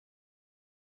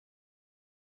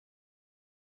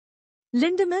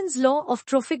Lindeman's law of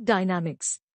trophic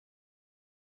dynamics.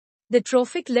 The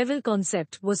trophic level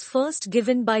concept was first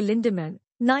given by Lindeman,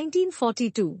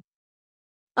 1942.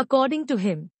 According to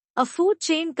him, a food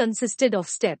chain consisted of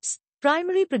steps,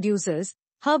 primary producers,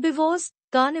 herbivores,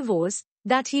 carnivores,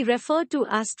 that he referred to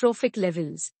as trophic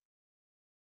levels.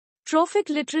 Trophic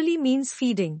literally means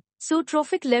feeding, so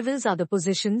trophic levels are the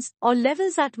positions or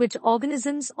levels at which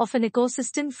organisms of an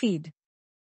ecosystem feed.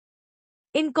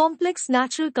 In complex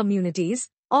natural communities,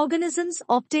 organisms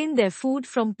obtain their food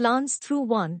from plants through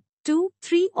 1, 2,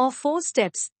 3 or 4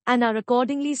 steps, and are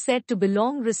accordingly said to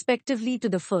belong respectively to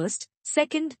the first,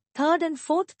 second, third and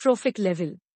fourth trophic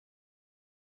level.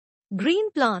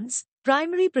 Green plants,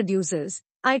 primary producers,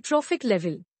 trophic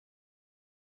level.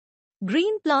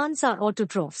 Green plants are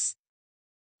autotrophs.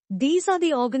 These are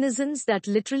the organisms that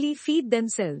literally feed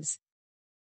themselves.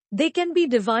 They can be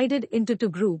divided into two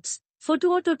groups,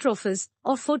 photoautotrophs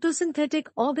or photosynthetic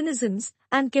organisms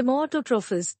and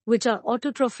chemoautotrophs, which are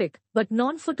autotrophic but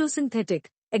non-photosynthetic,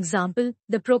 example,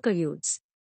 the prokaryotes.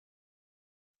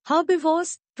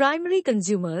 Herbivores, primary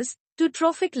consumers, to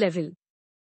trophic level.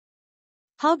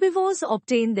 Herbivores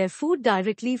obtain their food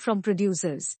directly from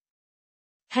producers.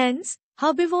 Hence,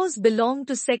 herbivores belong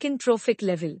to second trophic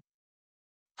level.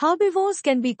 Herbivores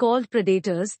can be called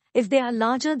predators if they are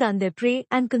larger than their prey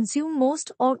and consume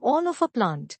most or all of a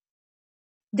plant.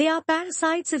 They are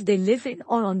parasites if they live in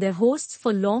or on their hosts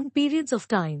for long periods of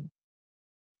time.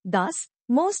 Thus,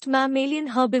 most mammalian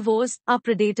herbivores are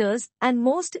predators and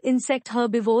most insect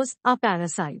herbivores are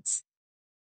parasites.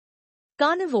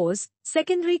 Carnivores,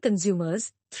 secondary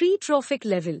consumers, 3 trophic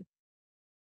level.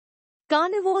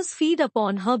 Carnivores feed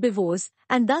upon herbivores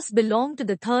and thus belong to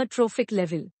the third trophic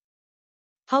level.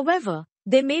 However,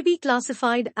 they may be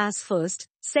classified as first,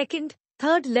 second,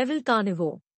 third level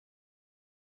carnivore.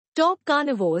 Top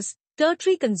carnivores,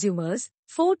 tertiary consumers,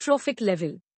 4 trophic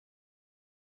level.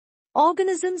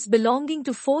 Organisms belonging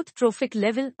to fourth trophic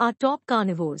level are top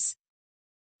carnivores.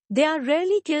 They are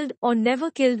rarely killed or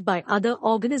never killed by other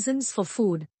organisms for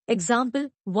food,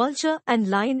 example, vulture and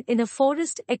lion in a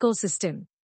forest ecosystem.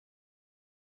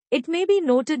 It may be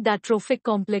noted that trophic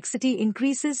complexity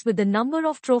increases with the number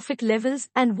of trophic levels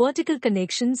and vertical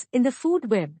connections in the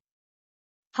food web.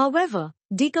 However,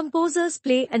 decomposers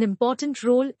play an important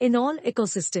role in all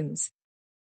ecosystems.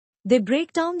 They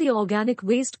break down the organic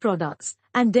waste products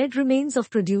and dead remains of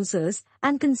producers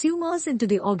and consumers into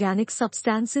the organic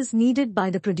substances needed by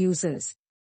the producers.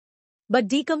 But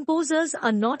decomposers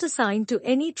are not assigned to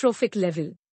any trophic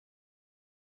level.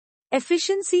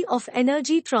 Efficiency of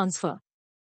energy transfer.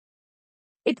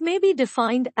 It may be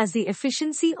defined as the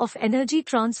efficiency of energy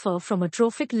transfer from a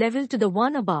trophic level to the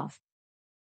one above.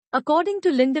 According to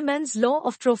Lindeman's law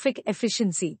of trophic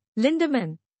efficiency,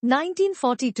 Lindeman,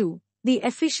 1942, the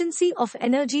efficiency of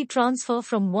energy transfer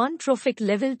from one trophic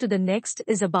level to the next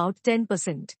is about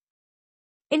 10%.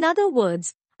 In other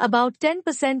words, about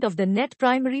 10% of the net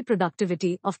primary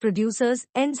productivity of producers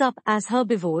ends up as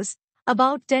herbivores,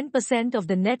 about 10% of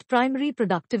the net primary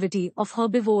productivity of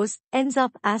herbivores ends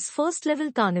up as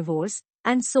first-level carnivores,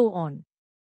 and so on.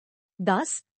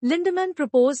 Thus, Lindeman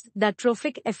proposed that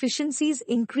trophic efficiencies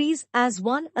increase as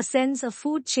one ascends a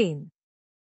food chain.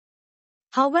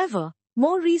 However,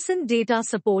 more recent data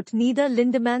support neither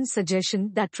Lindeman's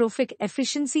suggestion that trophic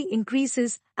efficiency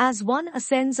increases as one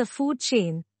ascends a food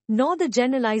chain, nor the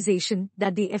generalization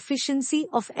that the efficiency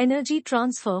of energy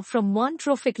transfer from one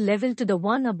trophic level to the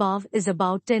one above is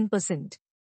about 10%.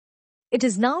 It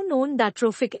is now known that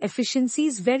trophic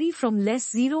efficiencies vary from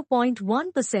less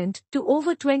 0.1% to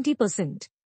over 20%.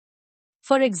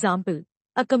 For example,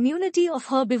 a community of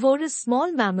herbivorous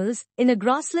small mammals in a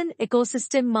grassland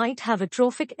ecosystem might have a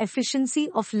trophic efficiency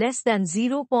of less than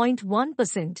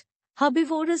 0.1%.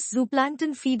 Herbivorous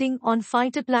zooplankton feeding on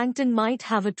phytoplankton might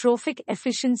have a trophic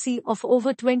efficiency of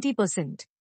over 20%.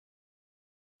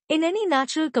 In any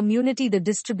natural community, the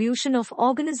distribution of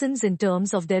organisms in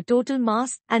terms of their total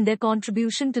mass and their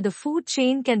contribution to the food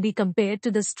chain can be compared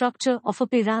to the structure of a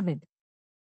pyramid.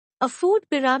 A food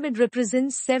pyramid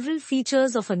represents several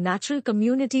features of a natural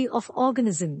community of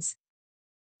organisms.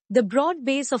 The broad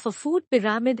base of a food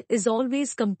pyramid is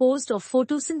always composed of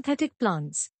photosynthetic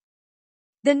plants.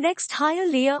 The next higher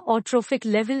layer or trophic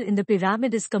level in the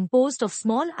pyramid is composed of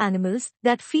small animals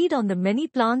that feed on the many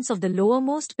plants of the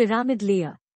lowermost pyramid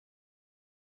layer.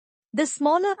 The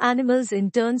smaller animals in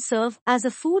turn serve as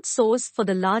a food source for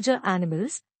the larger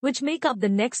animals, which make up the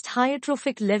next higher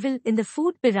trophic level in the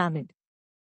food pyramid.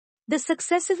 The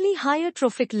successively higher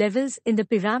trophic levels in the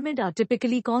pyramid are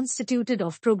typically constituted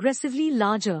of progressively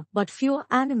larger but fewer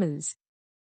animals.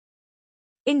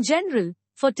 In general,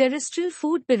 For terrestrial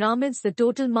food pyramids, the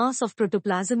total mass of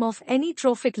protoplasm of any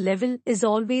trophic level is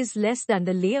always less than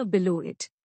the layer below it.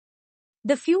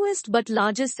 The fewest but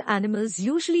largest animals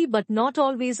usually but not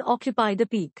always occupy the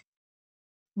peak.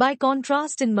 By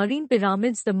contrast, in marine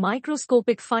pyramids, the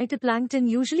microscopic phytoplankton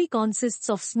usually consists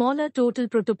of smaller total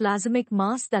protoplasmic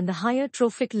mass than the higher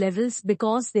trophic levels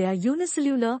because they are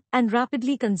unicellular and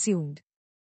rapidly consumed.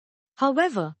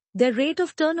 However, their rate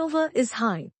of turnover is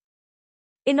high.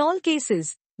 In all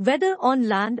cases, whether on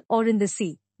land or in the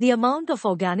sea, the amount of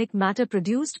organic matter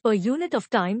produced per unit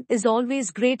of time is always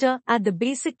greater at the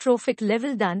basic trophic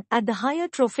level than at the higher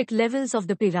trophic levels of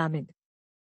the pyramid.